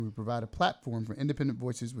we provide a platform for independent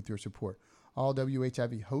voices with your support. All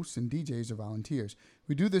WHIV hosts and DJs are volunteers.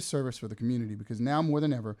 We do this service for the community because now more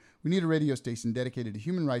than ever, we need a radio station dedicated to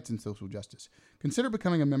human rights and social justice. Consider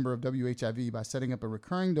becoming a member of WHIV by setting up a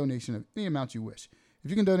recurring donation of any amount you wish. If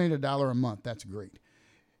you can donate $1 a month, that's great.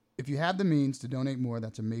 If you have the means to donate more,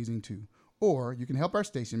 that's amazing too. Or you can help our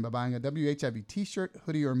station by buying a WHIV t-shirt,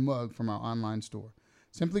 hoodie, or mug from our online store.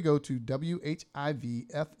 Simply go to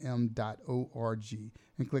WHIVFM.org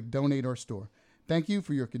and click Donate or Store. Thank you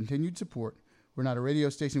for your continued support. We're not a radio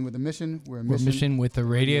station with a mission. We're a mission with a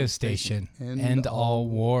radio station. End all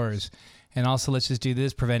wars. And also, let's just do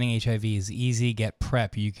this. Preventing HIV is easy. Get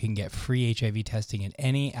PrEP. You can get free HIV testing at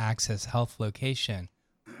any Access Health location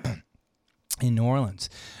in New Orleans.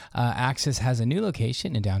 Access has a new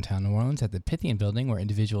location in downtown New Orleans at the Pythian Building where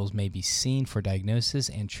individuals may be seen for diagnosis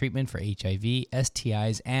and treatment for HIV,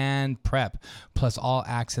 STIs, and PrEP. Plus, all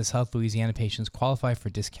Access Health Louisiana patients qualify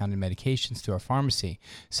for discounted medications through our pharmacy.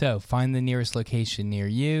 So, find the nearest location near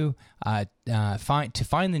you. To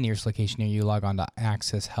find the nearest location near you, log on to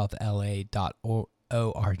accesshealthla.org.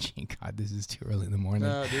 God, this is too early in the morning.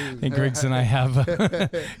 And Griggs and I have and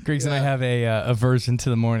I have a aversion to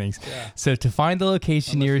the mornings. Yeah. So to find the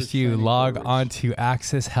location nearest you, log on to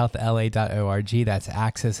accesshealthla.org. That's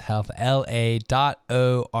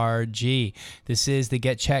accesshealthla.org. This is the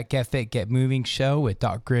Get Check, Get Fit, Get Moving show with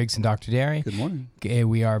Doc Griggs and Dr. Derry. Good morning.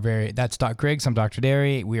 That's Doc Griggs. I'm Dr.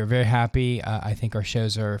 Derry. We are very happy. I think our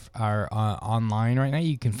shows are online right now.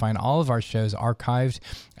 You can find all of our shows archived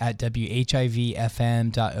at WHIVFM.org.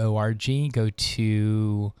 Go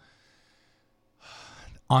to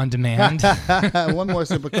On Demand. One more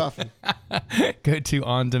sip of coffee. Go to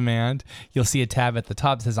On Demand. You'll see a tab at the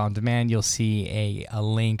top that says On Demand. You'll see a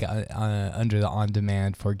link under the On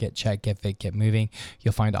Demand for Get Check, Get Fit, Get Moving.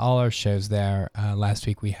 You'll find all our shows there. 2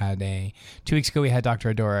 weeks ago, we had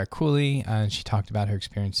Dr. Adora Cooley. She talked about her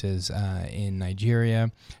experiences in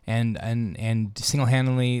Nigeria and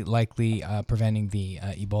single-handedly likely preventing the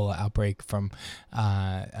Ebola outbreak from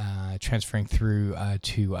transferring through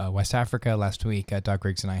to West Africa. Last week, Doc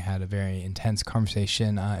Griggs and I had a very intense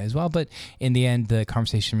conversation as well, but in the end, the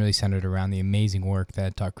conversation really centered around the amazing work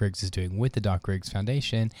that Doc Griggs is doing with the Doc Griggs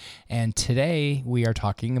Foundation. And today we are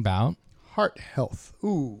talking about heart health.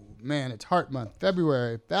 Ooh, man, it's Heart Month,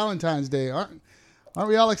 February, Valentine's Day. Aren't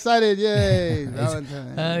we all excited? Yay,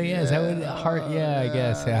 Valentine's. Oh, yeah, is that what heart? Yeah, I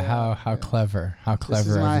guess. Yeah, how clever. How clever.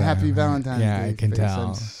 This is my happy Valentine's Day. Yeah, I can tell.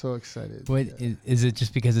 I'm so excited. What, is it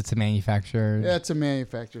just because it's a manufactured? Yeah, it's a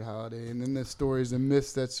manufactured holiday. And then the stories and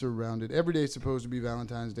myths that surround it. Every day is supposed to be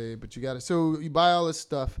Valentine's Day, but so you buy all this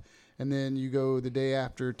stuff, and then you go the day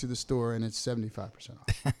after to the store, and it's 75% off.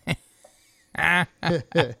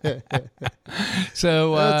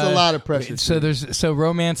 So that's a lot of pressure. So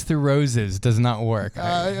Romance Through Roses does not work. Sure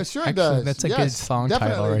Actually, it does. That's a good song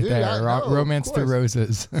title right dude, there. Romance Through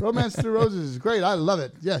Roses. Romance Through Roses is great. I love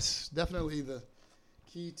it. Yes, definitely the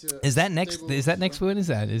key to. Is that next? Is that next? When is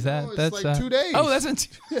that? Is that? No, that's like 2 days. Oh, that's in.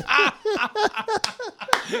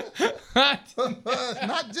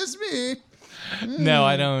 Not just me. No,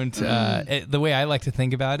 I don't. The way I like to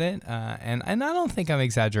think about it, and I don't think I'm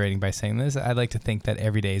exaggerating by saying this, I like to think that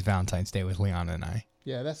every day is Valentine's Day with Liana and I.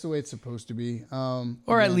 Yeah, that's the way it's supposed to be.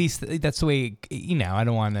 Or at least that's the way, I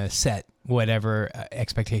don't want to set whatever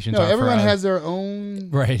expectations are. Everyone has their own.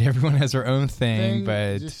 Right, everyone has their own thing,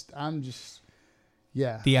 but.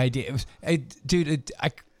 Yeah. The idea, dude, it's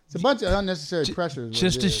a bunch of unnecessary pressures.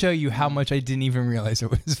 Just to show you how much I didn't even realize it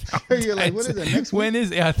was Valentine's. You're like, what is it, next week? When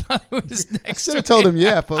is it? I thought it was next week. I should have told him,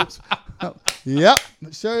 yeah, folks. Yep,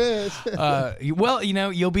 it sure is. Well,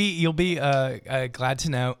 you'll be glad to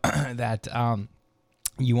know that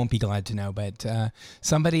you won't be glad to know, but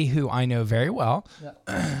somebody who I know very well,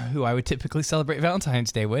 who I would typically celebrate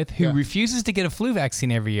Valentine's Day with, who refuses to get a flu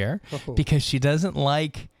vaccine every year because she doesn't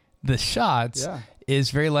like the shots,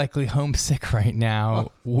 is very likely homesick right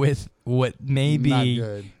now with what may be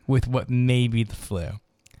the flu.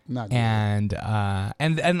 Not good. And I,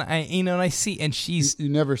 and I see, and she's you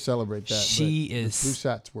never celebrate that. She is flu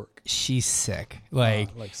shots work. She's sick, like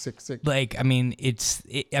sick. Like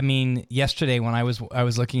yesterday when I was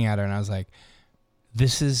looking at her and I was like,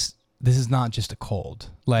 this is not just a cold.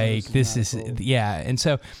 Like this is and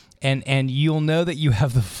so. And you'll know that you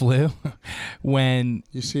have the flu when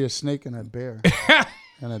you see a snake and a bear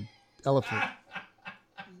and an elephant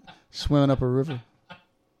swimming up a river.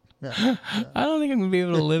 Yeah. I don't think I'm gonna be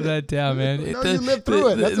able to live that down, man. You lived through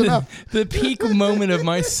it. That's enough. The peak moment of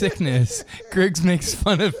my sickness, Griggs makes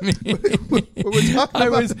fun of me.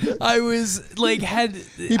 I was like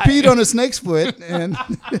he peed on a snake's foot and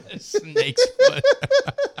snake's foot.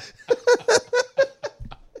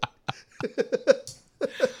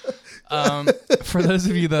 For those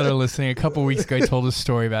of you that are listening, a couple weeks ago I told a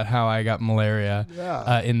story about how I got malaria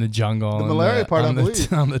in the jungle. The malaria part, I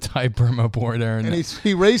believe. On the Thai-Burma border. And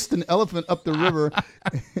he raced an elephant up the river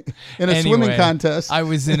in a swimming contest. I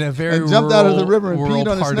was in a very jumped out of the river and peed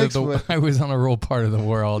on a part snake's of the. foot. I was on a rural part of the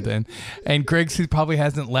world, and Greg, who probably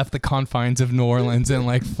hasn't left the confines of New Orleans in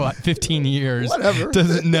like 15 years, whatever,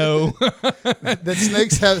 doesn't know that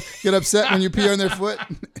snakes get upset when you pee on their foot.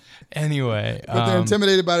 Anyway, but they're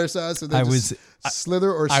intimidated by their size, so they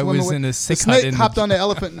slither or swim away. I was in a sick the snake hopped on the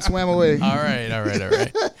elephant and swam away. All right.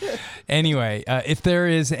 Anyway, if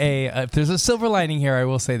there's a silver lining here, I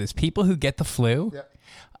will say this: people who get the flu,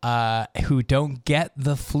 who don't get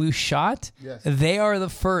the flu shot, they are the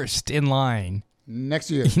first in line next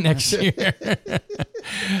year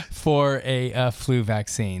for a flu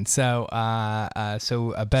vaccine. So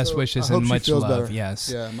best wishes and much love. Better.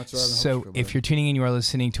 Yes. Yeah, much love. So if you're tuning in, you are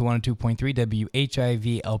listening to 102.3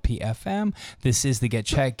 WHIV LP-FM. This is the Get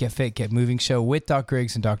Checked, Get Fit, Get Moving show with Doc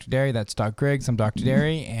Griggs and Dr. Derry. That's Doc Griggs. I'm Dr.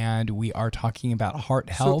 Derry, and we are talking about heart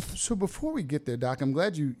health. So before we get there, Doc, I'm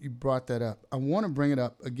glad you brought that up. I want to bring it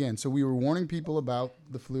up again. So we were warning people about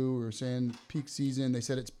the flu. We were saying peak season. They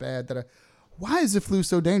said it's bad. Why is the flu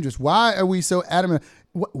so dangerous? Why are we so adamant?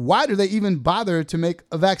 Why do they even bother to make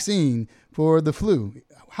a vaccine for the flu?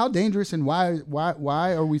 How dangerous and why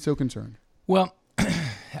are we so concerned? Well,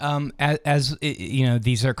 as you know,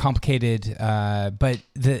 these are complicated, but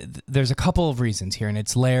there's a couple of reasons here, and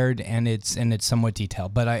it's layered and it's somewhat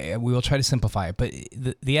detailed. But we will try to simplify it. But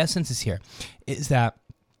the essence is here, is that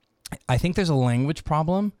I think there's a language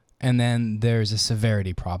problem. And then there's a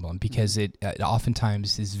severity problem because it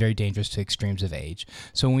oftentimes is very dangerous to extremes of age.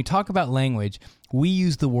 So when we talk about language, we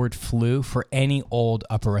use the word flu for any old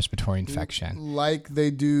upper respiratory infection. Like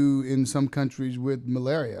they do in some countries with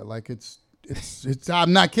malaria. Like it's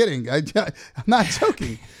I'm not kidding. I'm not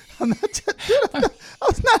joking. I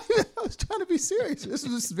was trying to be serious. This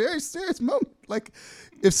is a very serious moment. Like,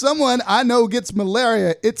 if someone I know gets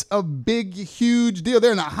malaria, it's a big, huge deal.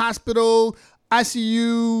 They're in a hospital,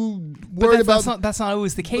 ICU, worried about. That's not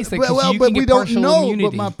always the case. But we don't know. Immunity.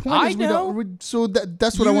 But my point is,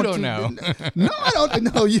 that's what I want to know. No, I don't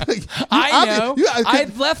know. I know.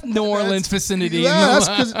 I've left New Orleans vicinity. Yeah, that's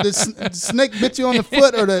because the snake bit you on the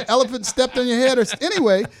foot, or the elephant stepped on your head, or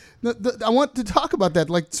anyway. I want to talk about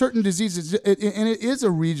that, like certain diseases, and it is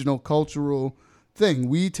a regional, cultural thing.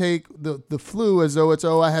 We take the flu as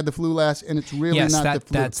though I had the flu last, and it's really not the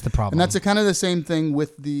flu. That's the problem. And that's kind of the same thing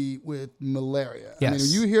with malaria. Yes. I mean,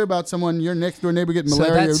 when you hear about your next door neighbor getting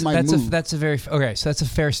malaria, it might move. That's a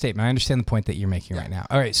fair statement. I understand the point that you're making right now.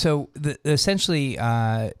 All right, so essentially,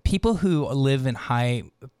 people who live in high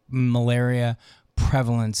malaria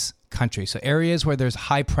prevalence country, so areas where there's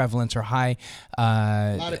high prevalence or high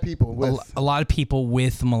a lot of people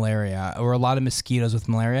with malaria, or a lot of mosquitoes with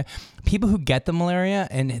malaria. People who get the malaria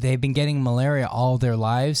and they've been getting malaria all their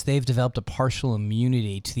lives, they've developed a partial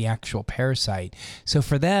immunity to the actual parasite. So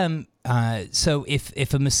for them, so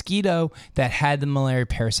if a mosquito that had the malaria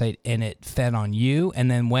parasite in it fed on you and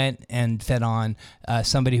then went and fed on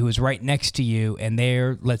somebody who was right next to you, and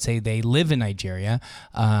let's say they live in Nigeria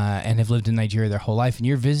and have lived in Nigeria their whole life, and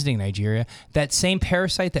you're visiting Nigeria, that same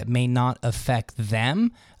parasite that may not affect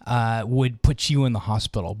them would put you in the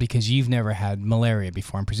hospital because you've never had malaria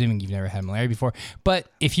before. I'm presuming you've never had malaria before. But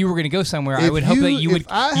if you were going to go somewhere, I would hope that you would.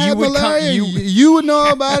 If I had malaria, you would know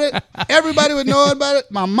about it. Everybody would know about it.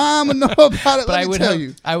 My mom would know about it. But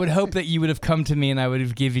I would hope that you would have come to me and I would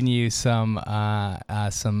have given you some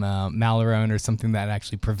Malarone or something that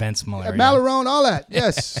actually prevents malaria. Malarone, all that.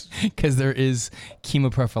 Yes, because there is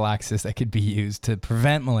chemoprophylaxis that could be used to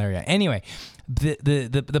prevent malaria. Anyway.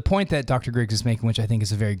 The point that Dr. Griggs is making, which I think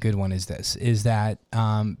is a very good one, is that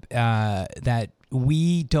that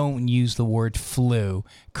we don't use the word flu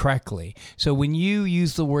correctly. So when you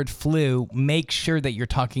use the word flu, make sure that you're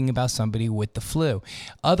talking about somebody with the flu.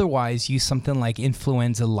 Otherwise, use something like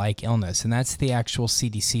influenza-like illness, and that's the actual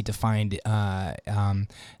CDC defined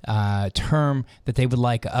term that they would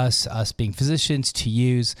like us being physicians to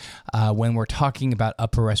use when we're talking about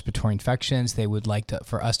upper respiratory infections. They would like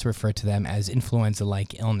for us to refer to them as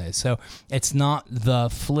influenza-like illness. So it's not the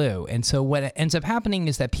flu. And so what ends up happening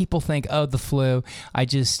is that people think, oh, the flu, I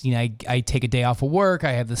just, I take a day off of work,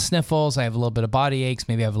 I have the sniffles, I have a little bit of body aches,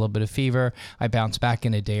 maybe I have a little bit of fever, I bounce back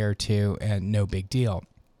in a day or two, and no big deal.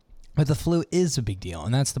 But the flu is a big deal,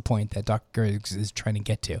 and that's the point that Dr. Griggs is trying to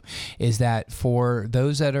get to, is that for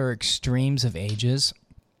those that are extremes of ages,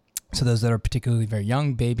 So those that are particularly very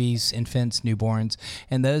young, babies, infants, newborns,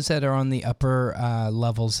 and those that are on the upper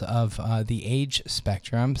levels of the age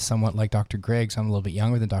spectrum, somewhat like Dr. Griggs. I'm a little bit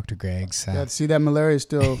younger than Dr. Griggs. Yeah, see that malaria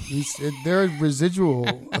still. There are residual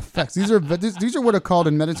effects. These are what are called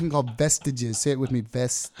in medicine called vestiges. Say it with me,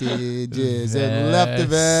 vestiges. It left the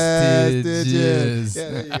vestiges. Yeah,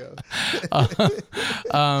 there you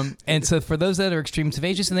go. And so for those that are extremes of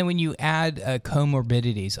ages, and then when you add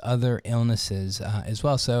comorbidities, other illnesses as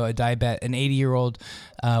well. So an 80-year-old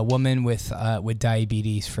woman with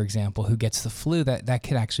diabetes, for example, who gets the flu, that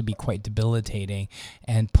could actually be quite debilitating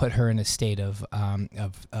and put her in a state of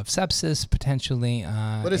sepsis potentially.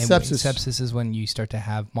 What is sepsis? Sepsis is when you start to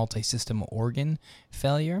have multi-system organ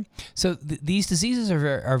failure. So these diseases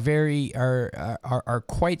are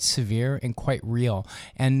quite severe and quite real.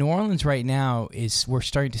 And New Orleans right now we're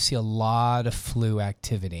starting to see a lot of flu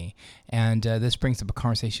activity. And this brings up a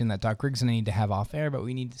conversation that Doc Griggs and I need to have off air, but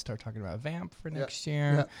we need to start talking about VAMP for next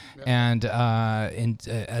year. Yeah. And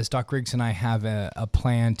as Doc Griggs and I have a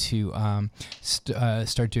plan to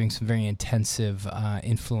start doing some very intensive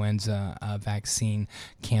influenza vaccine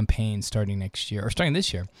campaigns starting this year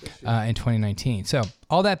in 2019. So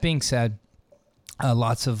all that being said,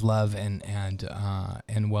 lots of love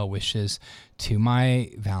and well wishes to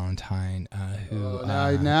my Valentine, who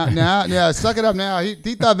now suck it up now. He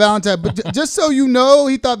thought Valentine, but just so you know,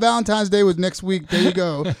 he thought Valentine's Day was next week. There you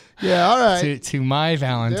go. Yeah, all right. To my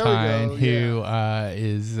Valentine, who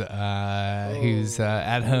is who's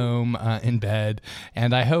at home in bed,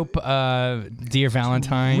 and I hope, dear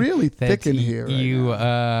Valentine, really thick in here.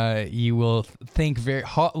 You will think very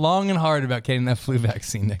long and hard about getting that flu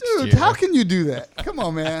vaccine next year. Dude, how can you do that? Come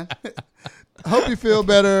on, man. I hope you feel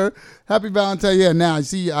better. Happy Valentine. Yeah, now,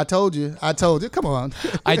 see, I told you. Come on.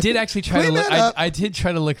 I did actually try to look. I did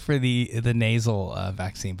try to look for the nasal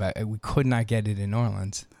vaccine, but we could not get it in New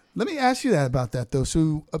Orleans. Let me ask you about that, though.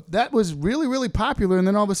 So that was really, really popular, and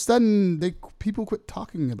then all of a sudden, people quit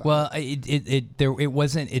talking about it. Well,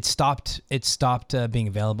 it stopped being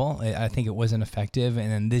available. I think it wasn't effective,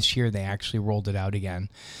 and then this year they actually rolled it out again.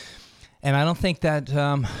 And I don't think that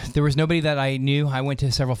there was nobody that I knew. I went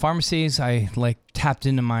to several pharmacies. I tapped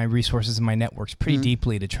into my resources and my networks pretty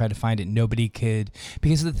deeply to try to find it. Nobody could,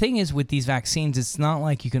 because the thing is with these vaccines, it's not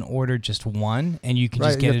like you can order just one and you can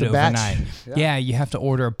just get it overnight. Yeah, you have to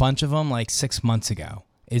order a bunch of them 6 months ago.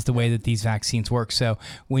 Is the way that these vaccines work. So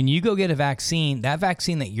when you go get a vaccine, that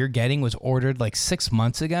vaccine that you're getting was ordered 6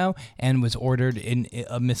 months ago and was ordered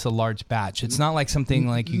amidst a large batch. It's not like something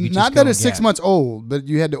you could just not that it's 6 months old, but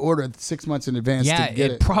you had to order it 6 months in advance to get it. Yeah,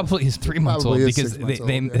 it probably is 3 months old because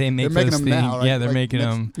they make those things. Now, right? Yeah, they're making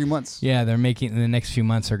them. Few months. Yeah, they're making the next few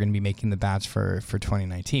months are going to be making the batch for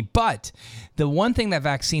 2019. But the one thing that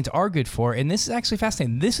vaccines are good for, and this is actually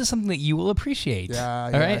fascinating. This is something that you will appreciate. Yeah.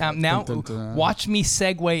 All right. Now, watch me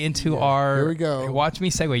segue into our. Here we go. Watch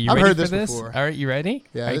me segue. You I've ready heard for this this? before. All right, you ready?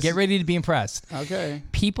 Yeah. All right, get ready to be impressed. Okay.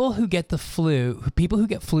 People who get the flu,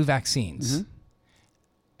 flu vaccines,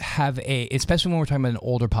 have especially when we're talking about an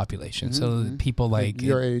older population. So people like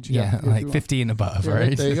your age, 50 and above,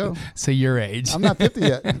 right? There you go. So your age. I'm not 50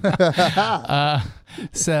 yet.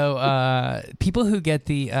 So people who get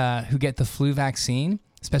the flu vaccine,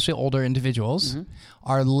 especially older individuals,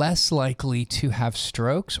 are less likely to have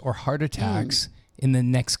strokes or heart attacks in the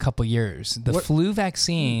next couple years. The flu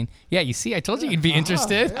vaccine, you see, I told you you'd be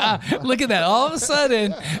interested. Look at that. All of a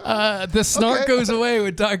sudden, the snark goes away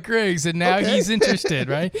with Doc Griggs, and now he's interested,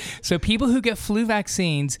 right? So people who get flu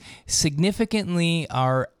vaccines significantly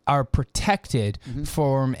are protected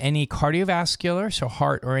from any cardiovascular, so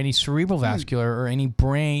heart, or any cerebral vascular, or any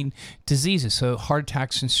brain diseases, so heart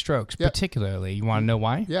attacks and strokes particularly. You want to know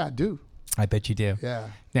why? Yeah, I do. I bet you do. Yeah.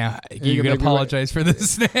 Now, you're going to apologize for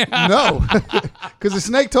this? No, because the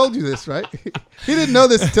snake told you this, right? He didn't know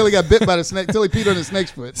this until he got bit by the snake, until he peed on the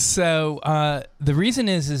snake's foot. So the reason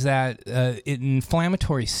is that an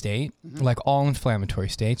inflammatory state, like all inflammatory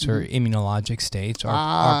states or immunologic states,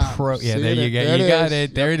 are pro. Yeah, there you go. You got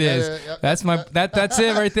it. There it is. That's that's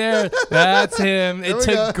it right there. That's him. It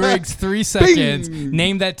took Griggs 3 seconds. Bing.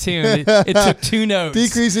 Name that tune. It took 2 notes.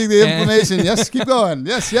 Decreasing the inflammation. Yes, keep going.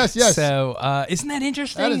 Yes. So isn't that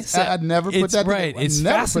interesting? I'd never put that right. together. It's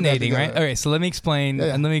fascinating, right? Okay, so let me explain.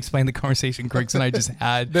 And let me explain the conversation Griggs and I just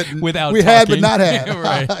had without. We talking. had but not had.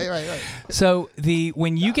 Right. right. So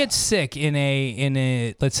when you get sick in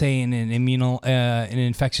a let's say in an an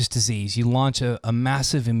infectious disease, you launch a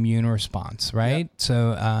massive immune response, right? Yep.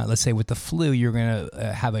 So let's say with the flu, you're going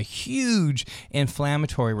to have a huge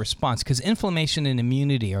inflammatory response because inflammation and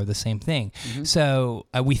immunity are the same thing. Mm-hmm. So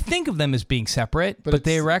we think of them as being separate, but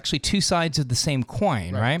they were actually two sides of the same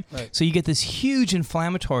coin, right? So you get this huge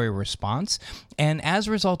inflammatory response, and as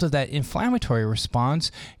a result of that inflammatory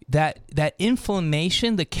response, that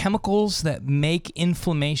inflammation, the chemicals that make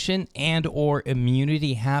inflammation and or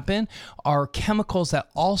immunity happen are chemicals that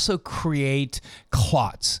also create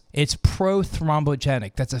clots. It's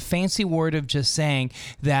prothrombogenic. That's a fancy word of just saying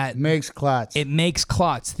that makes clots. It makes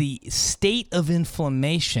clots. The state of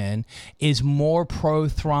inflammation is more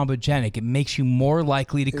prothrombogenic. It makes you more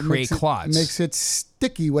likely to create clots. It makes it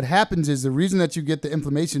sticky. What happens is the reason that you get the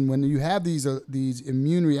inflammation when you have these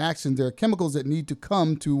immune reactions, there are chemicals that need to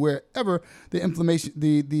come to wherever the inflammation,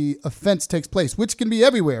 the offense takes place, which can be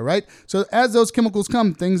everywhere, right? So as those chemicals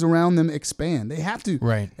come, things around them expand. They have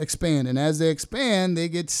to expand, and as they expand, they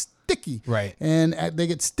get sticky, right? And they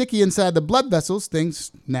get sticky inside the blood vessels.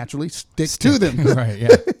 Things naturally stick to them, right?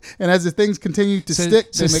 Yeah. And as the things continue to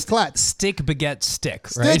stick, they make clots. Stick begets stick,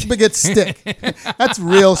 right? Stick begets stick. That's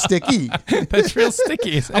real sticky. That's real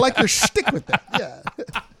sticky. I like your stick with that. Yeah.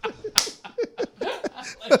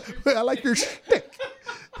 I like your stick.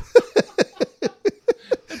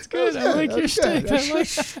 That's good. I like your stick. I like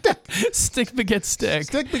stick begets stick.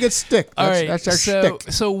 Stick begets stick. All right. That's our stick.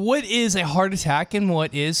 So what is a heart attack and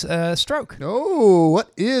what is a stroke? Oh, what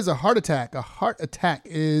is a heart attack? A heart attack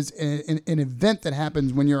is an event that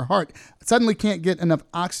happens when your heart suddenly can't get enough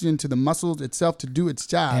oxygen to the muscles itself to do its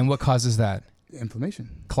job. And what causes that? Inflammation.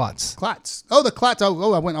 Clots. Oh, the clots.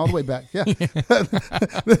 Oh, I went all the way back. Yeah.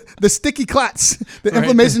 the sticky clots. The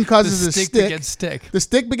inflammation causes the stick begets stick. The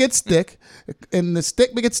stick begets stick. And the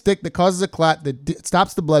stick begets stick that causes a clot that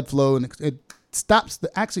stops the blood flow. And it stops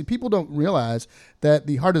actually, people don't realize that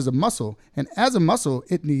the heart is a muscle. And as a muscle,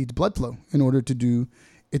 it needs blood flow in order to do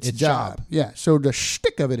its job. Yeah. So the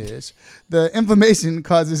shtick of it is the inflammation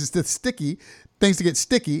causes the sticky things to get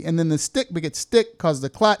sticky, and then the stick begets stick, causes the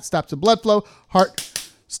clot, stops the blood flow, heart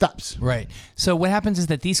stops. Right. So what happens is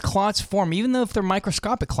that these clots form, even though if they're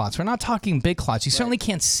microscopic clots, we're not talking big clots. You certainly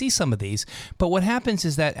can't see some of these. But what happens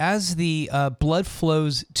is that as the blood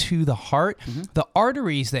flows to the heart, the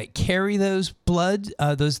arteries that carry those blood,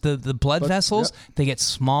 the blood vessels, they get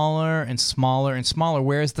smaller and smaller and smaller.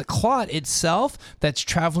 Whereas the clot itself that's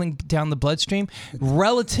traveling down the bloodstream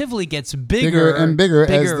relatively gets bigger and bigger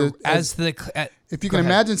as the if you can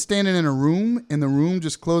imagine standing in a room, and the room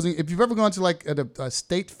just closing. If you've ever gone to like a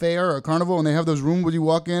state fair or a carnival and they have those rooms where you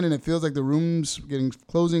walk in and it feels like the room's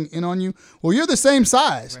closing in on you. Well, you're the same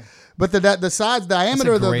size, but the size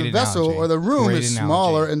diameter of the vessel or the room is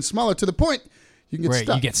smaller and smaller to the point you can get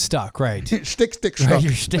stuck. You get stuck, right? Stick, stuck. Right,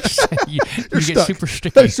 you're you get super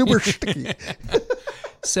sticky. Super sticky.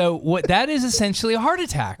 So what that is essentially a heart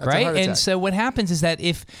attack, right? And so what happens is that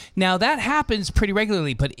now that happens pretty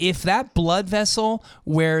regularly, but if that blood vessel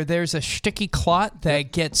where there's a sticky clot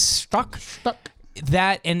that gets stuck,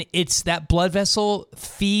 that blood vessel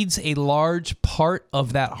feeds a large part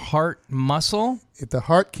of that heart muscle. If the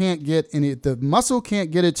heart can't get the muscle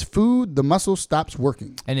can't get its food, the muscle stops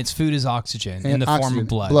working. And its food is oxygen in the form of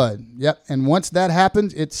blood. Yep. And once that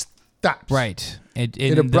happens, it stops. Right.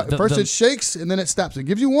 First it shakes and then it stops. It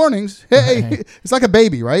gives you warnings. Hey, it's like a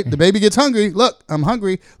baby, right? The baby gets hungry. Look, I'm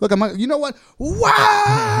hungry. Look, I'm hungry. You know what?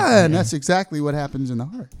 Wow! And that's exactly what happens in the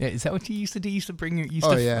heart. Yeah, is that what you used to do? You used to bring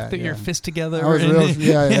your fist together?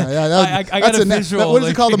 Yeah. I got a visual. What is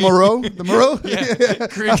it called? The Moreau? The Moreau?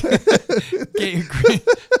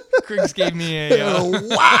 Griggs gave me a...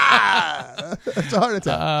 wow! It's a heart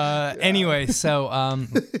attack. Anyway, so...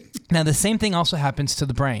 now, the same thing also happens to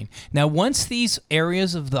the brain. Now, once these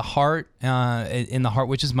areas of the heart, in the heart,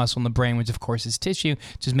 which is muscle, and the brain, which of course is tissue,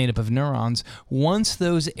 which is made up of neurons, once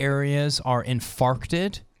those areas are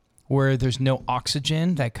infarcted, where there's no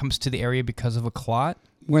oxygen that comes to the area because of a clot.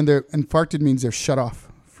 When they're infarcted means they're shut off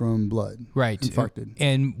from blood. Right. Infarcted.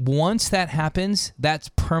 And once that happens, that's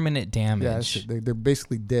permanent damage. Yeah, they're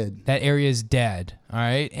basically dead. That area is dead. All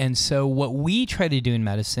right. And so what we try to do in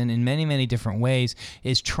medicine in many, many different ways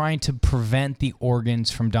is trying to prevent the organs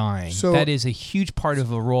from dying. So that is a huge part of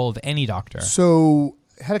the role of any doctor. So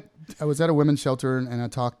I was at a women's shelter and I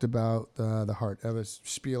talked about the heart. I have a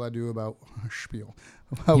spiel I do about spiel.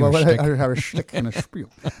 I have a shtick and a spiel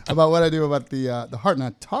about what I do about the heart. And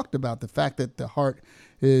I talked about the fact that the heart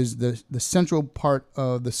is the central part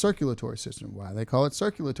of the circulatory system. Why they call it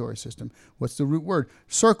circulatory system? What's the root word?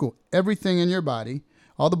 Circle. Everything in your body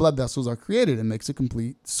all the blood vessels are created and makes a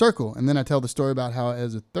complete circle. And then I tell the story about how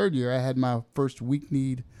as a third year, I had my first weak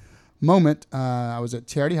need moment. I was at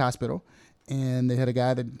Charity Hospital, and they had a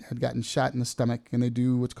guy that had gotten shot in the stomach, and they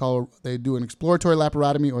do an exploratory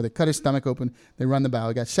laparotomy, or they cut his stomach open, they run the bowel.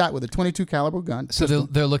 He got shot with a .22 caliber gun. So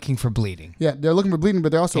they're looking for bleeding. Yeah, they're looking for bleeding,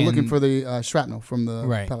 but they're also looking for the shrapnel from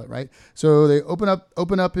the pellet, right? So they open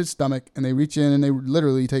up his stomach, and they reach in, and they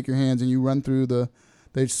literally take your hands, and you run through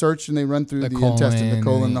they search and they run through the intestine, the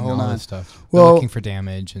colon, the whole nine. Stuff. Well, they're looking for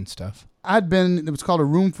damage and stuff. It was called a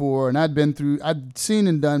room 4, and I'd seen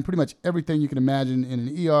and done pretty much everything you can imagine in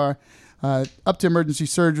an ER, up to emergency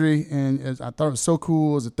surgery, and I thought it was so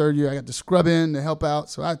cool. As a third year, I got to scrub in to help out.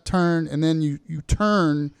 So I turned, and then you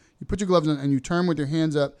put your gloves on, and you turn with your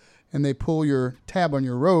hands up, and they pull your tab on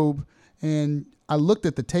your robe, and I looked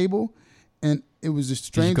at the table, and it was the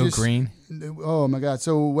strangest. Did you go green? Oh my God!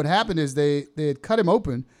 So what happened is they had cut him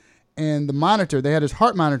open, and the monitor, they had his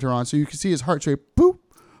heart monitor on, so you could see his heart rate. Boop,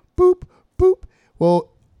 boop, boop.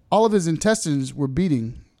 Well, all of his intestines were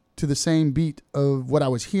beating to the same beat of what I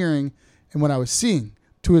was hearing and what I was seeing,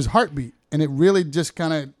 to his heartbeat. And it really just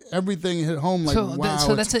kind of, everything hit home like, wow.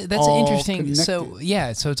 So that's interesting.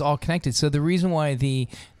 Connected. So it's all connected. So the reason why the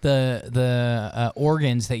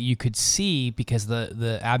organs that you could see, because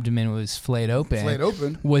the abdomen was flayed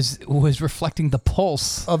open, was reflecting the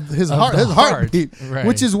pulse of his heartbeat, right.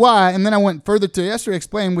 Which is why, and then I went further to yesterday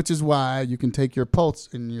explain, which is why you can take your pulse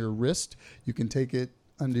in your wrist, you can take it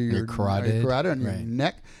under your carotid and your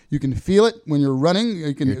neck. You can feel it when you're running.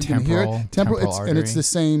 You can hear it. Temporal and it's the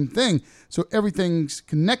same thing. So everything's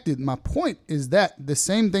connected. My point is that the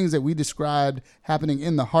same things that we described happening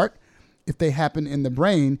in the heart, if they happen in the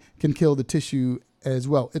brain, can kill the tissue as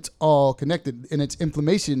well. It's all connected, and it's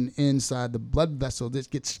inflammation inside the blood vessel that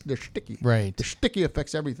they're sticky. Right. The sticky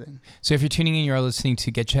affects everything. So if you're tuning in, you're listening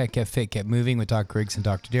to Get Checked, Get Fit, Get Moving with Doc Griggs and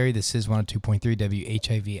Dr. Derry. This is 102.3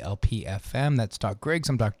 WHIV-LP FM. That's Doc Griggs.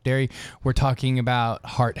 I'm Dr. Derry. We're talking about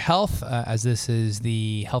heart health, as this is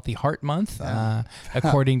the Healthy Heart Month,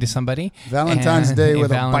 according to somebody. Valentine's Day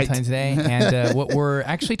with Valentine's a bite. Day. And what we're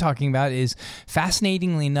actually talking about is,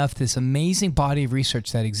 fascinatingly enough, this amazing body of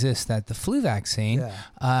research that exists, that the flu vaccine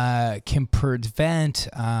can prevent,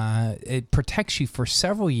 it protects you for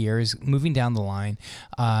several years moving down the line,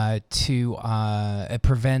 it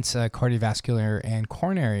prevents cardiovascular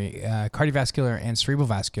and cerebral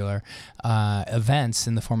vascular events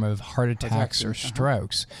in the form of heart attacks or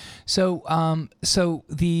strokes. So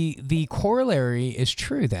the corollary is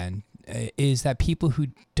true then, is that people who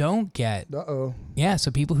don't get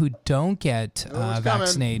people who don't get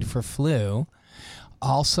vaccinated for flu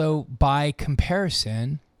also, by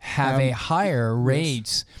comparison, have a higher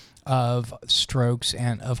rates of strokes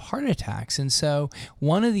and of heart attacks. And so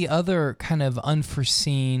one of the other kind of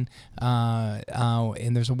unforeseen,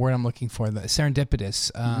 and there's a word I'm looking for, the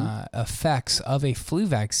serendipitous effects of a flu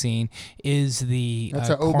vaccine is the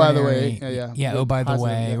coronary,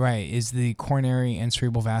 is the coronary and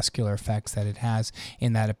cerebral vascular effects that it has,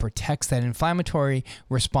 in that it protects that inflammatory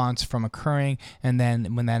response from occurring, and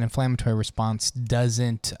then when that inflammatory response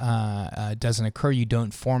doesn't occur, you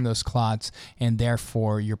don't form those clots, and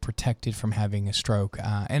therefore you're protected from having a stroke.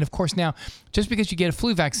 And of course, now, just because you get a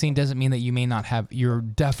flu vaccine doesn't mean that you may not have, you're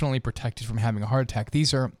definitely protected from having a heart attack.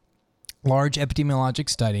 These are large epidemiologic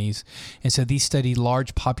studies, and so these study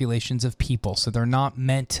large populations of people. So they're not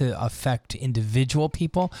meant to affect individual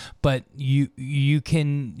people, but you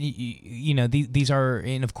can these are,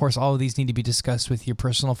 and of course all of these need to be discussed with your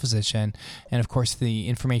personal physician. And of course the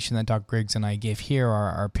information that Dr. Griggs and I give here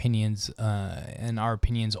are our opinions and our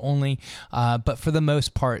opinions only. But for the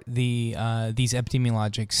most part, these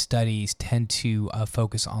epidemiologic studies tend to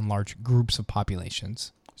focus on large groups of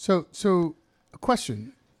populations. So a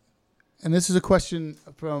question. And this is a question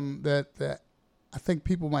from that I think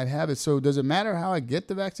people might have it. So does it matter how I get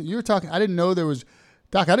the vaccine? You were talking, I didn't know there was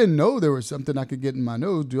something I could get in my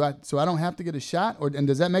nose. So I don't have to get a shot? And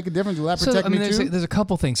does that make a difference? Will that protect me too? There's a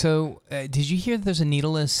couple things. So did you hear that there's a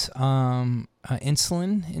needleless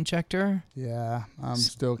insulin injector? Yeah, I'm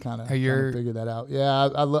still kind of trying to figure that out. Yeah,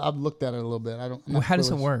 I've looked at it a little bit. How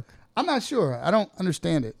does it work? I'm not sure. I don't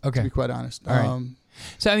understand it, to be quite honest. All right.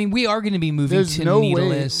 So I mean, we are going to be moving to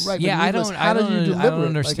needless. Way, right, yeah, I don't understand. I don't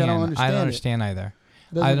understand either.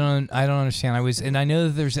 I don't understand. I know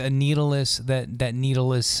that there's a needleless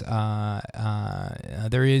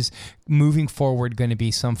there is moving forward going to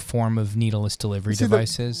be some form of needleless delivery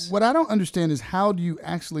devices. What I don't understand is, how do you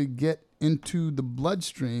actually get into the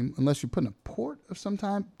bloodstream unless you're putting a port of some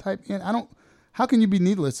type in? How can you be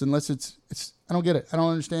needless unless it's? I don't get it. I don't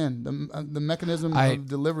understand the mechanism of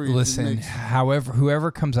delivery. Listen, whoever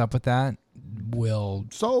comes up with that will.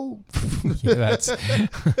 So Yeah,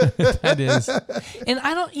 that is, and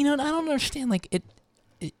I don't understand. Like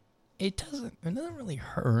it doesn't really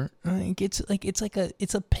hurt. Like it's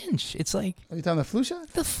a pinch. It's like, are you talking the flu shot?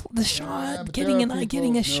 The shot, but getting an IV,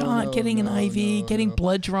 getting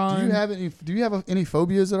blood drawn. Do you have any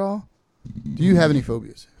phobias at all? Do you have any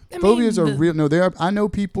phobias? Phobias are real. No, there are. I know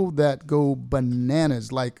people that go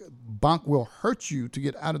bananas. Like bonk will hurt you to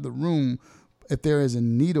get out of the room if there is a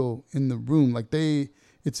needle in the room. Like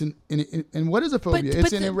and what is a phobia?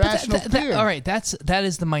 It's an irrational fear. All right, that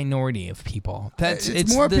is the minority of people.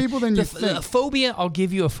 It's more people than you think. A phobia, I'll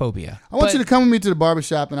give you a phobia. I want you to come with me to the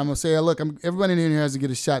barbershop, and I'm going to say, look, everybody in here has to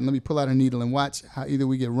get a shot, and let me pull out a needle and watch how either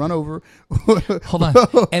we get run over. Hold on,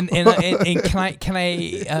 and can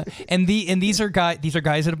I and these are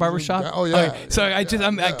guys at a barbershop. Oh yeah. Okay, so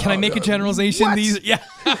can I make a generalization? What? These, yeah.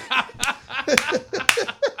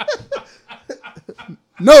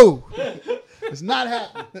 No. It's not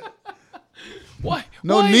happening. Why?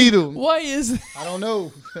 No needle. Why is it? I don't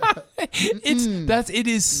know. It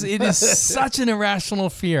is such an irrational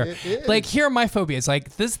fear. It is. Like, here are my phobias.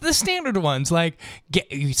 Like the standard ones, like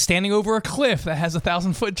standing over a cliff that has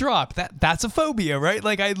 1,000-foot drop. That's a phobia, right?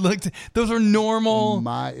 Like those are normal.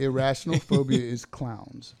 My irrational phobia is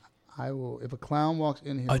clowns. I will, if a clown walks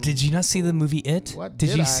in here. Oh, did you not see the movie It? What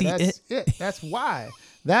did you see That's It? That's why.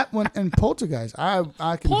 That one and Poltergeist. I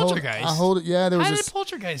can Poltergeist? hold it. Yeah, there was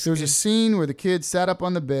Poltergeist? There was a scene where the kid sat up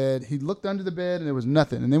on the bed. He looked under the bed and there was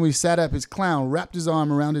nothing. And then when he sat up, his clown wrapped his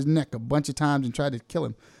arm around his neck a bunch of times and tried to kill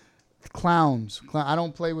him. Clowns. I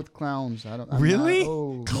don't play with clowns. I'm really?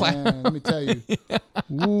 Man, let me tell you.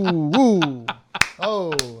 Woo.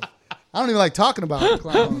 Oh. I don't even like talking about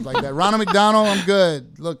clowns like that. Ronald McDonald, I'm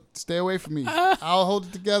good. Look, stay away from me. I'll hold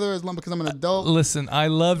it together as long because I'm an adult. Listen, I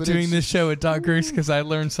love doing this show at Dockers because I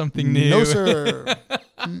learned something new. No, sir.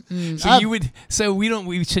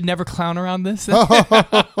 We should never clown around this.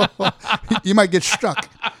 You might get struck.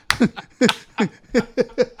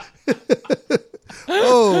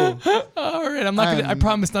 Oh. All right, I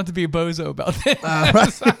promise not to be a bozo about this.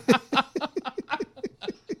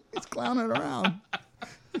 He's clowning around.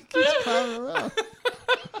 Keeps clowning around.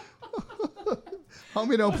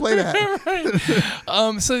 Homie, don't play that. Right.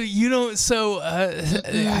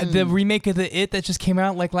 The remake of the It that just came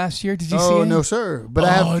out like last year. Did you see it? Oh no, sir. But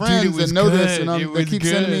I have friends that know this, and they keep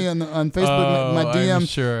sending me on Facebook. My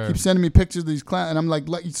DM keep sending me pictures of these clowns, and I'm like,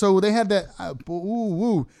 so they had that.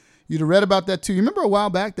 You'd have read about that too. You remember a while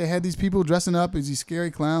back they had these people dressing up as these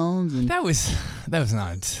scary clowns, and that was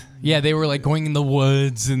not. Yeah, they were like going in the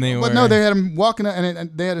woods, and they were. But no, they had them walking up,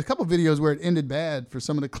 and they had a couple videos where it ended bad for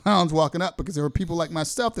some of the clowns walking up because there were people like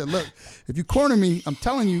myself that look. If you corner me, I'm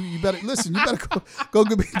telling you, you better listen. You better go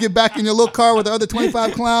get back in your little car with the other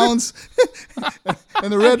 25 clowns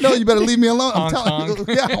and the red note. You better leave me alone. I'm telling you,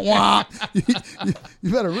 yeah,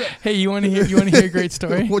 you better rip. Hey, you want to hear a great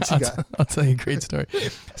story? What you got? I'll tell you a great story.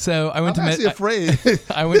 So I went afraid.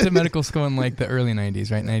 I went to medical school in like the early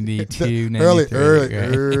 90s, right? 92, 93. Early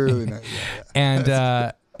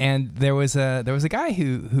 90s. And there was a guy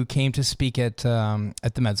who came to speak at the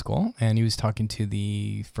med school, and he was talking to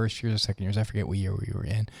the first years or second years. I forget what year we were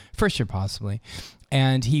in. First year possibly.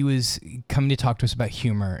 And he was coming to talk to us about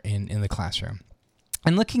humor in the classroom.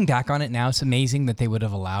 And looking back on it now, it's amazing that they would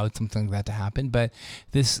have allowed something like that to happen. But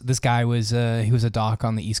this guy was he was a doc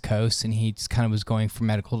on the East Coast, and he just kind of was going from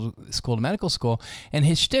medical school to medical school. And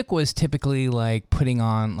his shtick was typically like putting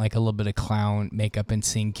on like a little bit of clown makeup and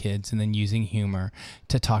seeing kids, and then using humor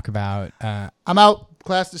to talk about. I'm out.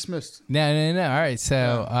 Class dismissed. No. All right.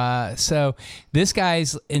 So this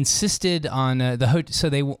guy's insisted on so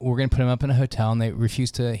they were going to put him up in a hotel, and he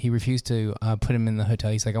refused to put him in the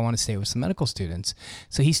hotel. He's like, I want to stay with some medical students.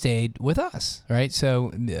 So he stayed with us, right?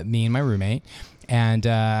 So me and my roommate, and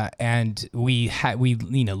we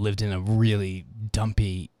lived in a really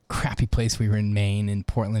dumpy, crappy place. We were in Maine, in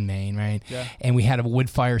Portland, Maine, right? Yeah. And we had a wood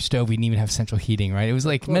fire stove. We didn't even have central heating, right? It was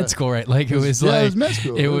like med school, right? Like it was med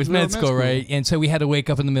school. It was med school, right? And so we had to wake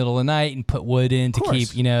up in the middle of the night and put wood in to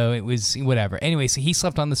keep, it was whatever. Anyway, so he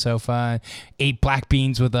slept on the sofa, ate black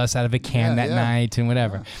beans with us out of a can that night and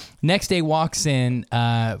whatever. Yeah. Next day walks in,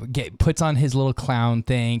 puts on his little clown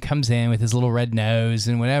thing, comes in with his little red nose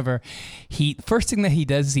and whatever. First thing that he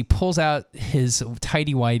does is he pulls out his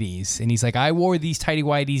tighty whities, and he's like, I wore these tighty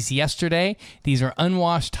whities yesterday. These are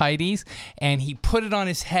unwashed tighties. And he put it on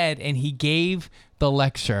his head, and he gave the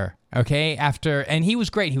lecture, okay? And he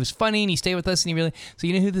was great. He was funny, and he stayed with us, and so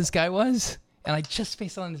you know who this guy was? And I just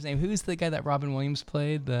spaced on his name. Who's the guy that Robin Williams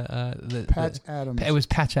played? Patch Adams. It was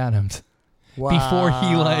Patch Adams.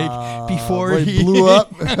 Wow. Before he blew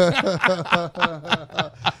up.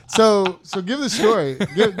 So give the story.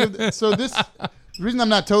 So this. The reason I'm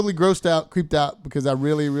not totally creeped out, because I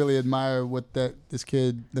really, really admire what this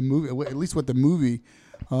kid, the movie, at least what the movie.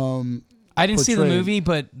 I didn't see the movie,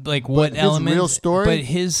 but what element? Real story. But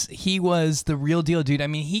he was the real deal, dude. I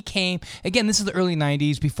mean, he came again. This is the early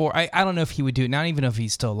 '90s. Before I don't know if he would do it. Not even know if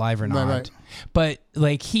he's still alive or not. Right. But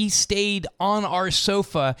he stayed on our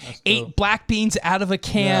sofa, ate black beans out of a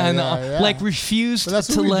can, refused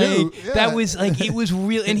to lay. Yeah. That was it was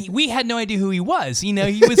real, and we had no idea who he was. He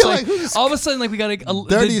was all of a sudden we got a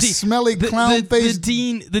dirty, smelly clown face.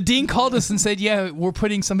 The dean called us and said, "Yeah, we're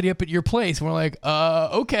putting somebody up at your place." And we're like,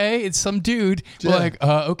 okay, it's some dude. Yeah. We're like,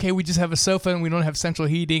 okay, we just have a sofa and we don't have central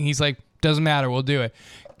heating. He's like, doesn't matter, we'll do it.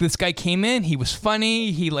 This guy came in. He was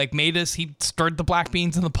funny. He made us. He stirred the black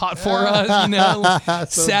beans in the pot for us.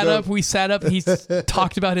 We sat up. He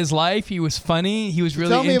talked about his life. He was funny. He was really.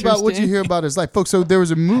 Tell me about what you hear about his life, folks. So there was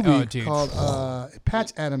a movie called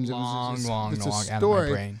Patch Adams. Long it's a story. out of my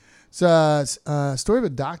brain. It's a story of a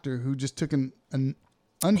doctor who just took an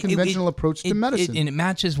unconventional approach to medicine, and it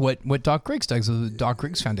matches what Doc Griggs does with the Doc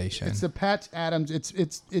Griggs Foundation. It's the Patch Adams.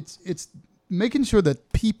 It's making sure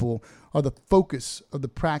that people are the focus of the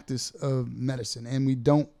practice of medicine, and we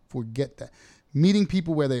don't forget that. Meeting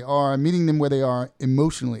people where they are, meeting them where they are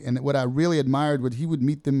emotionally, and what I really admired was he would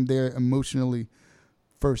meet them there emotionally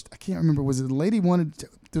first. I can't remember, was it the lady there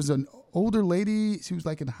was an older lady, she was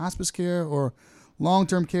in hospice care or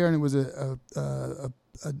long-term care, and it was a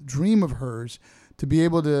dream of hers to be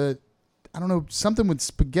able to, I don't know, something with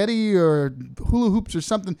spaghetti or hula hoops or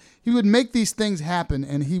something. He would make these things happen,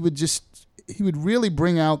 and he would really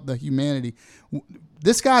bring out the humanity.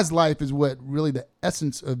 This guy's life is what really the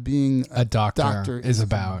essence of being a doctor is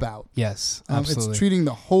about. Yes, absolutely. It's treating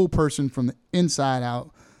the whole person from the inside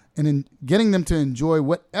out, and then getting them to enjoy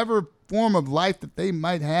whatever form of life that they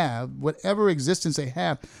might have, whatever existence they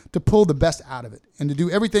have, to pull the best out of it and to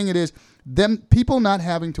do everything it is. Them people not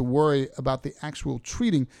having to worry about the actual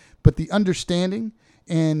treating, but the understanding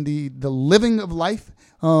and the living of life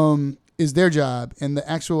is their job, and the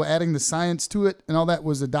actual adding the science to it and all that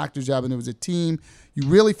was the doctor's job, and it was a team. You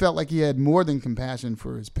really felt like he had more than compassion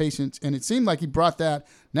for his patients, and it seemed like he brought that.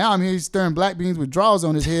 Now I'm here, he's stirring black beans with drawers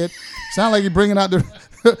on his head. Sound like he's bringing out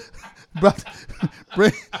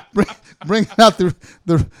bringing out the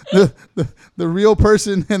real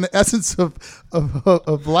person and the essence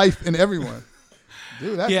of life in everyone.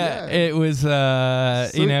 Dude, it was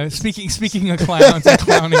speaking of clowns and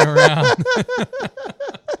clowning around.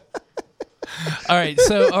 All right,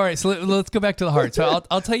 so let's go back to the heart. So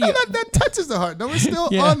I'll tell you that touches the heart. No, we're still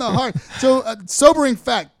on the heart. So sobering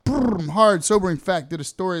fact, hard sobering fact. Did a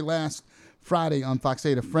story last Friday on Fox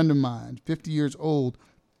 8. A friend of mine, 50 years old,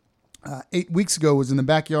 8 weeks ago, was in the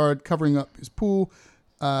backyard covering up his pool.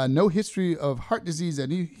 No history of heart disease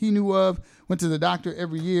that he knew of. Went to the doctor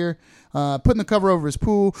every year. Putting the cover over his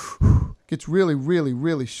pool. Gets really, really,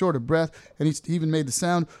 really short of breath, and he even made the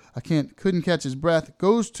sound. Couldn't catch his breath.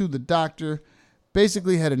 Goes to the doctor.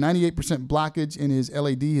 Basically had a 98% blockage in his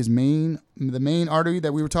LAD, the main artery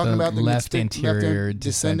that we were talking about. The left anterior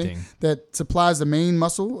descending. That supplies the main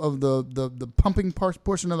muscle of the pumping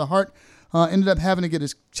portion of the heart. Ended up having to get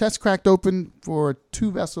his chest cracked open for a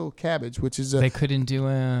 2-vessel CABG, which is they couldn't do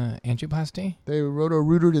a angioplasty. They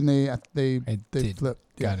roto-rooted and they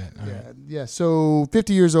flipped. Got it. Yeah. So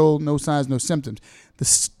 50 years old, no signs, no symptoms.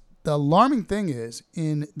 The alarming thing is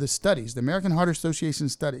in the studies, the American Heart Association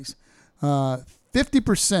studies,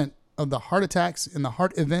 50% of the heart attacks and the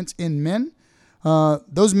heart events in men,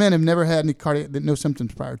 those men have never had no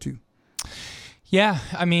symptoms prior to. Yeah,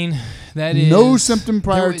 I mean that is no symptom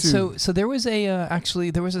prior to. So there was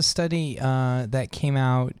a study that came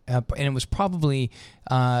out, and it was probably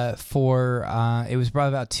it was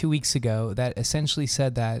about 2 weeks ago, that essentially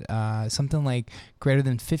said that something like greater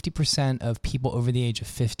than 50% of people over the age of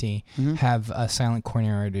 50 have silent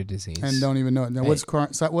coronary artery disease and don't even know it. Now,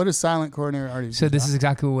 what is silent coronary artery disease? So this is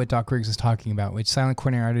exactly what Doc Griggs is talking about. Which silent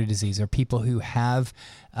coronary artery disease are people who have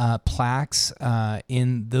plaques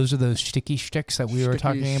in those sticky sticks that we were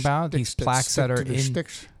talking about. These plaques that are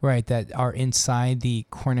that are inside the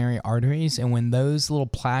coronary arteries, and when those little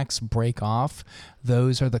plaques break off,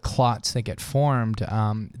 those are the clots that get formed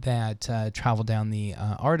that travel down the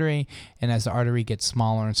artery, and as the artery gets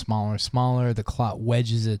smaller and smaller and smaller, the clot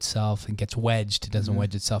wedges itself and gets wedged. It doesn't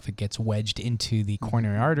wedge itself; it gets wedged into the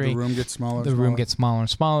coronary artery. The room gets smaller. Room gets smaller and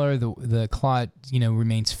smaller. The clot,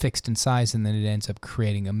 remains fixed in size, and then it ends up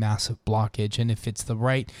creating a massive blockage. And if it's the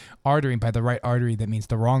right artery, by the right artery, that means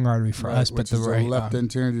the wrong artery for us, but the right left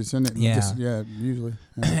anterior descendant. Yeah, usually.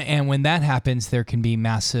 Yeah. And when that happens, there can be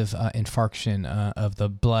massive infarction of the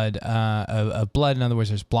blood of blood. In other words,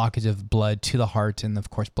 there's blockage of blood to the heart, and of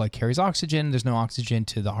course, blood carries oxygen. There's no oxygen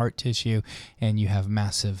to the heart tissue, and you have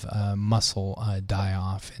massive muscle die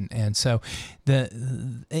off, and so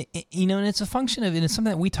and it's a function of, and it's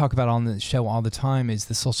something that we talk about on the show all the time, is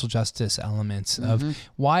the social justice elements of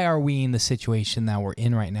why are we in the situation that we're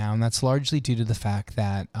in right now, and that's largely due to the fact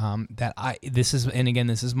that this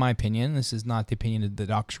is my opinion. This is not the opinion of the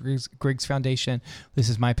Dr. Griggs Foundation. This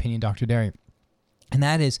is my opinion, Dr. Derry. And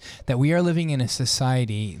that is that we are living in a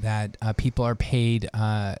society that people are paid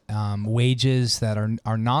wages that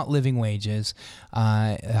are not living wages,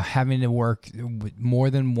 having to work more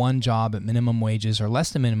than one job at minimum wages or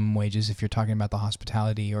less than minimum wages if you're talking about the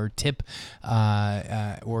hospitality or tip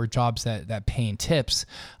or jobs that pay in tips.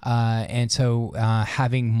 And so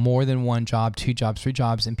having more than one job, 2 jobs, 3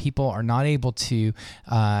 jobs, and people are not able to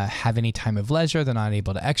have any time of leisure. They're not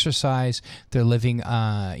able to exercise. They're living,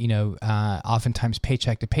 oftentimes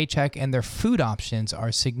paycheck to paycheck, and their food options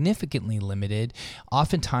are significantly limited,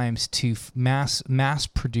 oftentimes to mass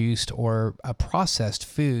produced or processed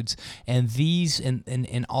foods. And these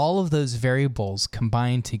and all of those variables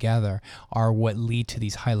combined together are what lead to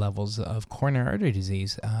these high levels of coronary artery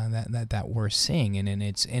disease that we're seeing.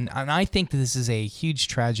 And I think that this is a huge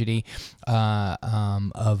tragedy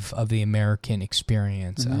of the American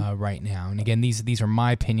experience right now. And again, these are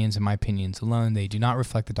my opinions and my opinions alone. They do not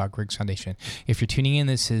reflect the Dr. Griggs Foundation. If you're tuning in,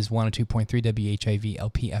 this is 102.3 WHIV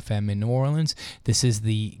LP-FM in New Orleans. This is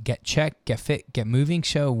the Get Check, Get Fit, Get Moving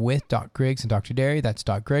show with Dr. Griggs and Dr. Derry. That's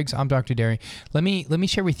Dr. Griggs. I'm Dr. Derry. Let me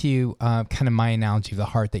share with you kind of my analogy of the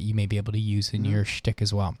heart that you may be able to use in your shtick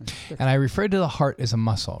as well. And I refer to the heart as a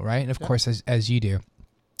muscle, right? And of course, as you do.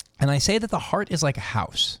 And I say that the heart is like a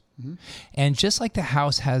house. And just like the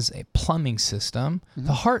house has a plumbing system,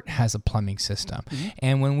 the heart has a plumbing system.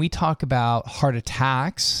 And when we talk about heart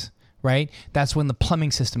attacks, right, that's when the plumbing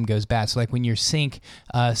system goes bad. So like when your sink,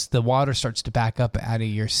 the water starts to back up out of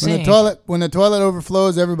your sink. When the toilet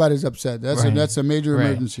overflows, everybody's upset. That's a major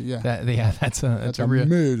emergency. Yeah, that's a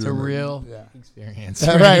real experience.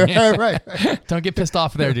 Right. Don't get pissed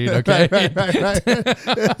off there, dude. Okay. Right.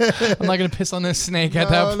 I'm not gonna piss on this snake at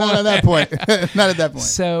that point. Not at that point. Not at that point.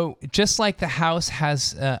 So just like the house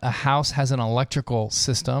has an electrical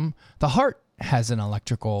system, the heart has an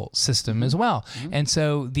electrical system as well. And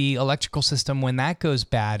so the electrical system, when that goes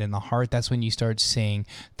bad in the heart, that's when you start seeing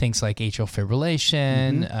things like atrial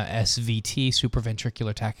fibrillation, SVT,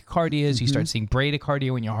 supraventricular tachycardias. You start seeing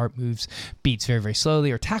bradycardia when your heart beats very, very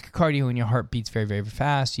slowly, or tachycardia when your heart beats very, very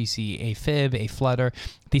fast. You see AFib, aflutter.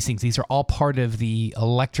 These are all part of the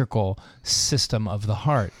electrical system of the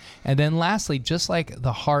heart. And then lastly, just like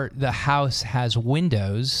the house has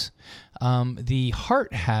windows, the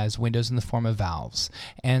heart has windows in the form of valves.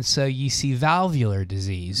 And so you see valvular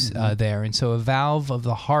disease there. And so a valve of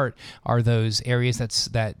the heart are those areas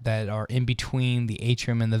that are in between the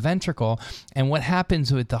atrium and the ventricle. And what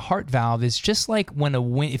happens with the heart valve is just like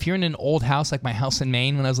if you're in an old house, like my house in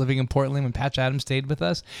Maine when I was living in Portland, when Patch Adams stayed with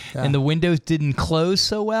us, and the windows didn't close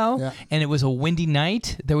so well, and it was a windy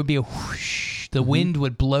night, there would be a whoosh. The wind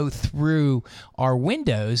would blow through our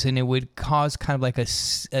windows, and it would cause kind of like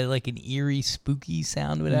an eerie, spooky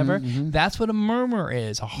sound, whatever. That's what a murmur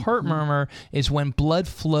is. A heart murmur is when blood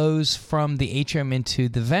flows from the atrium into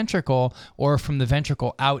the ventricle, or from the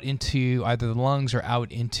ventricle out into either the lungs or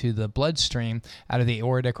out into the bloodstream, out of the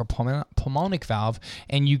aortic or pulmonic valve,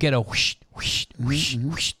 and you get a whoosh, whoosh, whoosh,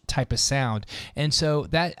 whoosh type of sound. And so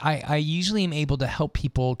that I usually am able to help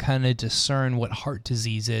people kind of discern what heart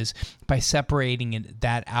disease is by separating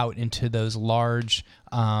that out into those large,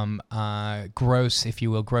 gross, if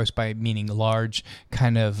you will, gross by meaning large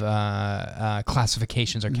kind of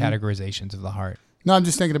classifications or categorizations of the heart. No, I'm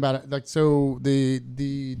just thinking about it. Like, so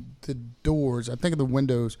the doors, I think of the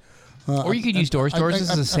windows. Or you could use doors. Doors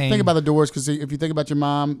is the same. I think about the doors because if you think about your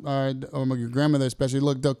mom or your grandmother especially,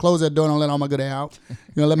 look, they'll close that door and don't let all my good air out.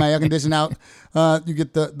 Let my air condition out. You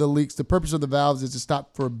get the leaks. The purpose of the valves is to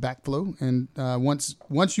stop for backflow. And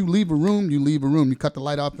once you leave a room, you leave a room. You cut the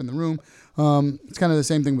light off in the room. It's kind of the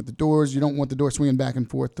same thing with the doors. You don't want the door swinging back and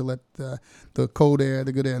forth to let the cold air,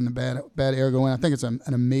 the good air, and the bad air go in. I think it's an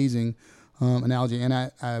amazing analogy, and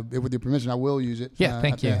I, with your permission, I will use it. Yeah,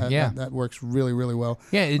 thank you. That works really, really well.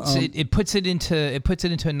 Yeah, it puts it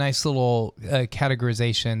into a nice little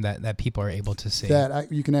categorization that people are able to see.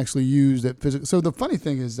 That you can actually use that physical. So the funny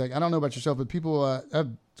thing is, like, I don't know about yourself, but people,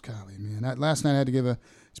 golly, man, last night I had to give a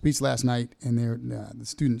speech last night, and the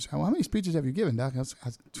students. How many speeches have you given, Doc?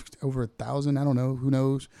 Over 1,000. I don't know. Who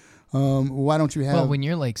knows? Why don't you have? Well, when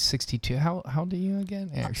you're like 62, how old are you again?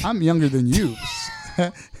 I'm younger than you.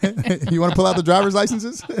 You want to pull out the driver's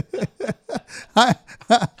licenses?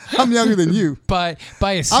 I'm younger than you. By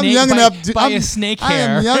a snake. I'm young enough to, a snake hair.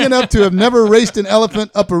 I am young enough to have never raced an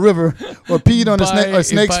elephant up a river or peed on a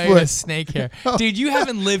snake's foot. A snake hair. Dude, you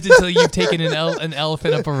haven't lived until you've taken an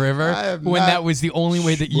elephant up a river when that was the only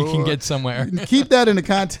way that you can get somewhere. Keep that in the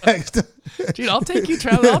context. Dude, I'll take you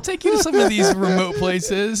traveling. I'll take you to some of these remote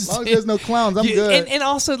places. As long as there's no clowns, I'm good. And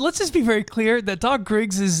also, let's just be very clear that Doc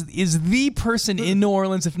Griggs is the person in New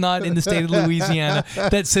Orleans, if not in the state of Louisiana,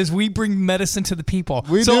 that says we bring medicine to the people.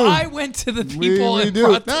 We so do. I went to the people we and do.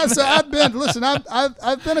 brought No, them so I've been. Listen,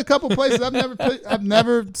 I've been a couple places. I've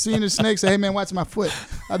never seen a snake say, "Hey man, watch my foot."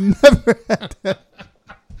 I've never had that.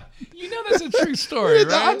 You know that's a true story,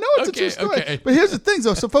 right? I know it's a true story. Okay. But here's the thing,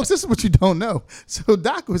 though. So, folks, this is what you don't know. So,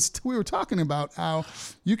 we were talking about how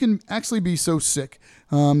you can actually be so sick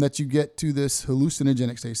that you get to this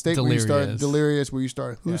hallucinogenic state where you start delirious, where you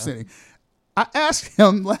start hallucinating. Yeah. I asked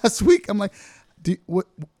him last week, I'm like,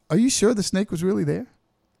 are you sure the snake was really there?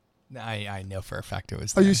 I know for a fact it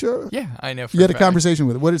was there. Are you sure? Yeah, I know for You had a conversation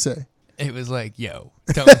with it. What did it say? It was like, yo,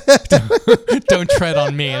 don't tread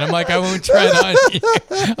on me. And I'm like, I won't tread on you.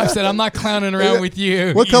 I said, I'm not clowning around with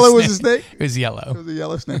you. What color was the snake? It was yellow. It was a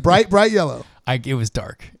yellow snake. Bright yellow. It was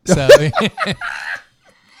dark. So,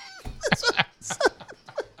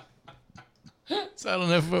 so I don't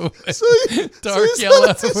know if it was dark yellow.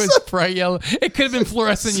 It was bright yellow. It could have been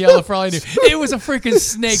fluorescent yellow for all I knew. It was a freaking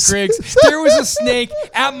snake, Griggs. There was a snake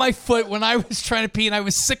at my foot when I was trying to pee and I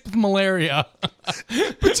was sick with malaria.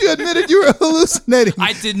 But you admitted you were hallucinating.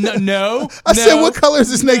 I did not know. I said, what color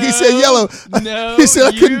is the snake? He said yellow. No. He said,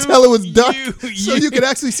 I couldn't tell it was dark. So you could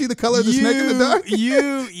actually see the color of the snake in the dark?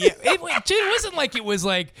 It wasn't like it was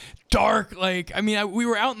like dark. Like, I mean, we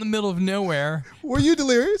were out in the middle of nowhere. Were you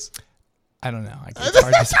delirious? I don't know.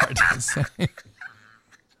 It's hard to say.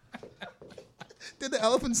 Did the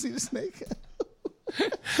elephant see the snake?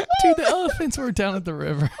 Dude, the elephants were down at the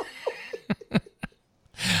river.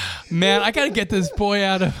 Man, I gotta get this boy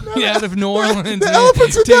out of New Orleans. The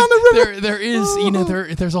elephants are down the river. There is,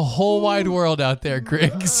 there's a whole wide world out there,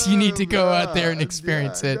 Griggs. You need to go out there and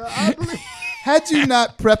experience it. Had you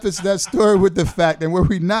not prefaced that story with the fact, and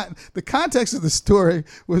the context of the story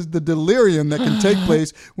was the delirium that can take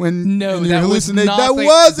place when you hallucinate. That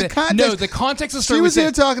was the context. No, the context of the story she was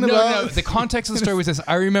here talking about. No, the context of the story was this.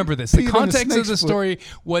 I remember this. The context of the story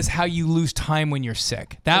was how you lose time when you're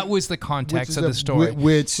sick. That was the context of the story.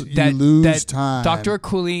 You lose time. Dr.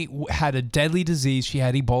 Akuli had a deadly disease. She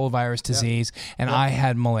had Ebola virus disease, and I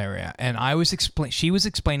had malaria. And she was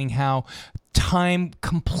explaining how time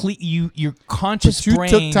your conscious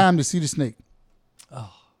brain. You took time to see the snake.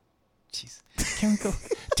 Oh, jeez. Can we go,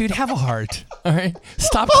 dude? Have a heart. All right.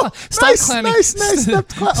 Stop clowning. Nice. Stop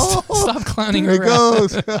clowning around. There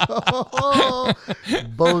goes.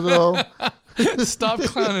 Bozo. Stop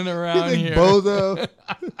clowning around here. Bozo.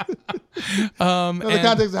 The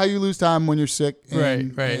context of how you lose time when you're sick.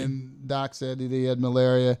 Right. And Doc said that he had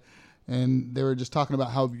malaria. And they were just talking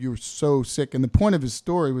about how you were so sick. And the point of his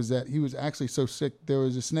story was that he was actually so sick, there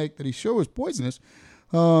was a snake that he sure was poisonous,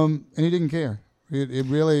 and he didn't care. He had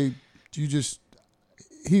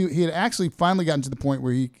actually finally gotten to the point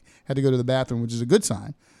where he had to go to the bathroom, which is a good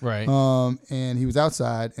sign. Right. And he was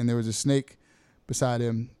outside, and there was a snake beside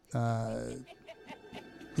him.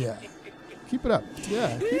 Yeah. Keep it up.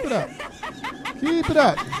 Yeah, keep it up. Keep it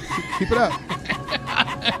up. Keep it up.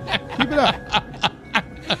 Keep it up.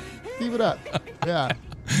 Keep it up. Yeah.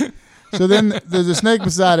 So then there's a snake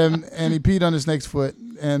beside him, and he peed on the snake's foot,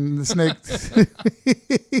 and the snake. Keep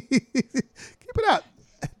it up.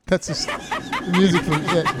 That's the music from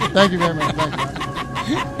it. Thank you very much. Thank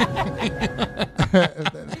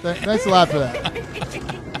you. Thanks a lot for that.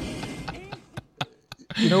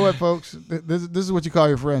 You know what, folks? This is what you call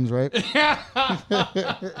your friends, right?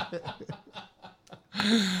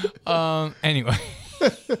 Anyway.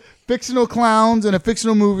 Fictional clowns and a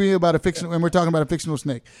fictional movie about and we're talking about a fictional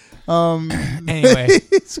snake. Anyway,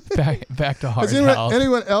 back to heart health.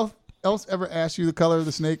 Anyone else ever asked you the color of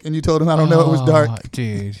the snake and you told him, I don't know, it was dark?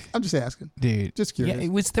 Dude. I'm just asking. Dude. Just curious.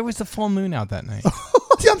 Yeah, there was the full moon out that night.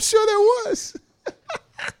 I'm sure there was.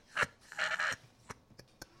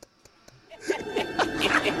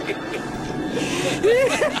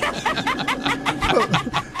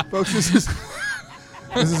 Folks,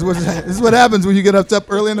 this is what happens when you get up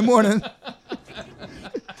early in the morning.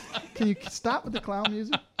 Can you stop with the clown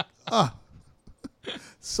music? Oh,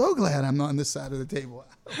 so glad I'm not on this side of the table.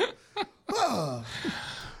 All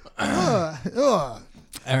right.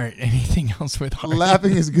 Anything else with heart?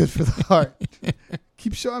 Laughing is good for the heart.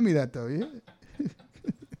 Keep showing me that, though. Yeah.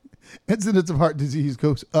 Incidence of heart disease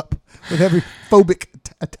goes up with every phobic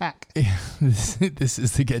attack. Yeah, this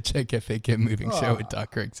is the Get Check, Get Fit, Get Moving show with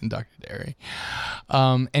Doc Griggs and Dr. Derry.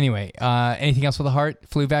 Anyway, anything else with the heart?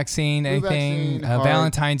 Flu vaccine, anything?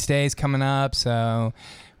 Valentine's Day is coming up, so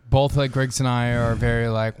both Griggs and I are very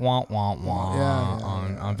wah, wah, wah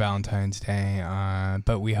on Valentine's Day.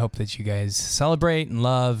 But we hope that you guys celebrate and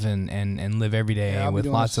love and live every day with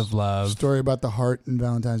lots of love. Story about the heart and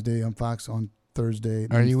Valentine's Day on Fox on Thursday.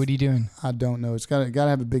 What are you doing? I don't know. It's got to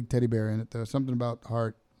have a big teddy bear in it though. Something about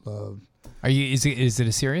heart, love. Is it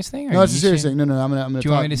a serious thing? No, it's a serious thing. No. I'm gonna. Do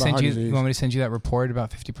you want me to send you? You want me to send you that report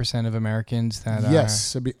about 50% of Americans that?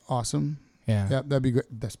 Yes, that'd be awesome. Yeah, that'd be great.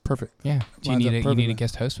 That's perfect. Yeah. Do you need a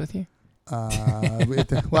guest host with you? Well,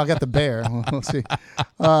 I got the bear. We'll see.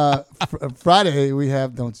 Friday we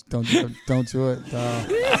have. Don't do it.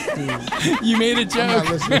 You made a joke.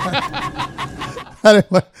 I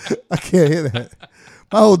can't hear that.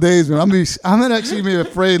 My whole days, man. I'm actually be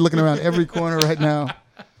afraid looking around every corner right now.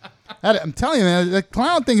 I'm telling you, man, the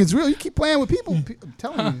clown thing is real. You keep playing with people. I'm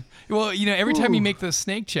telling you. Well, every time you make those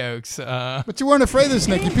snake jokes. But you weren't afraid of the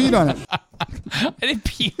snake. You peed on it. I didn't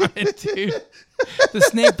pee on it, dude. The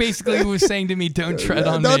snake basically was saying to me, don't tread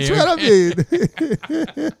on me. Don't tread on me.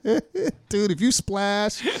 Dude, if you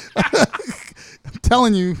splash, I'm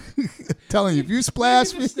telling you, if you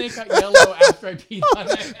splash me. The snake got yellow after I peed on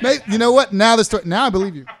it. Mate, you know what? Now I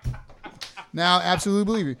believe you. Now I absolutely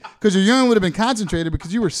believe you. Because your urine would have been concentrated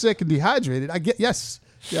because you were sick and dehydrated. Yes.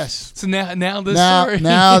 So now the story.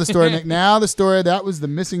 Now the story, Nick. Now the story. That was the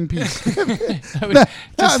missing piece.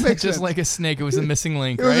 Just like a snake, it was a missing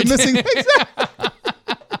link, it right? Was a missing link.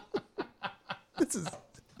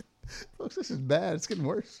 Folks, this is bad. It's getting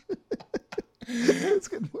worse. It's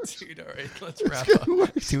getting worse. Dude, all right, let's wrap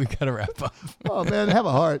up. See, we got to wrap up. Oh, man, have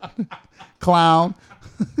a heart. Clown.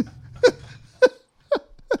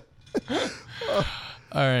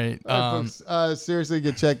 All right. Folks, seriously,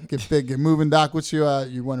 get fit, get moving. Doc, what's your,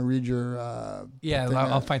 you want to read your...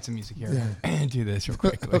 I'll find some music here. Yeah. Do this real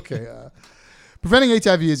quick. Okay. Preventing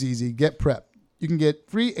HIV is easy. Get PrEP. You can get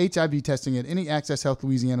free HIV testing at any Access Health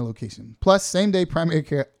Louisiana location. Plus, same-day primary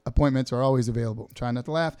care appointments are always available. Try not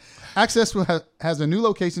to laugh. Access has a new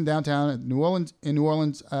location downtown in New Orleans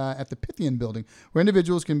at the Pythian Building, where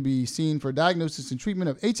individuals can be seen for diagnosis and treatment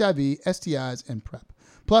of HIV, STIs, and PrEP.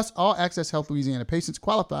 Plus, all Access Health Louisiana patients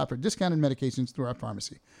qualify for discounted medications through our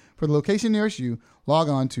pharmacy. For the location nearest you, log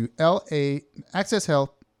on to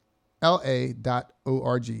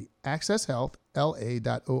accesshealthla.org.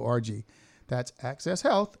 accesshealthla.org. That's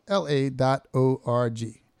accesshealthla.org. What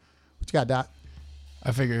you got, Doc?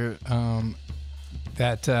 I figure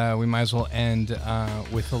that we might as well end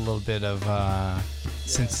with a little bit of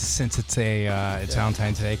since it's it's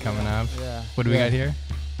Valentine's Day coming up. Yeah. What do we got here?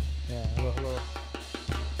 Yeah, a little.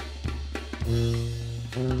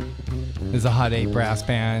 There's a Hot 8 brass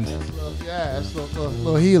band. It's a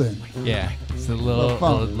little healing. Yeah, it's a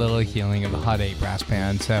little healing of the Hot 8 brass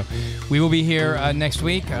band. So we will be here next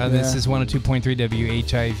week. This is 102.3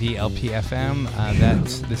 WHIV LPFM.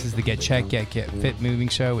 This is the Get Check, Get Fit Moving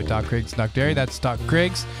show with Doc Griggs and Dr. Derry. That's Doc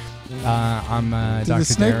Griggs. I'm Dr. Derry. Did the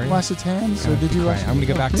snake wash its hands, or did you wash? I'm going to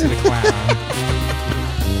go back to the clown.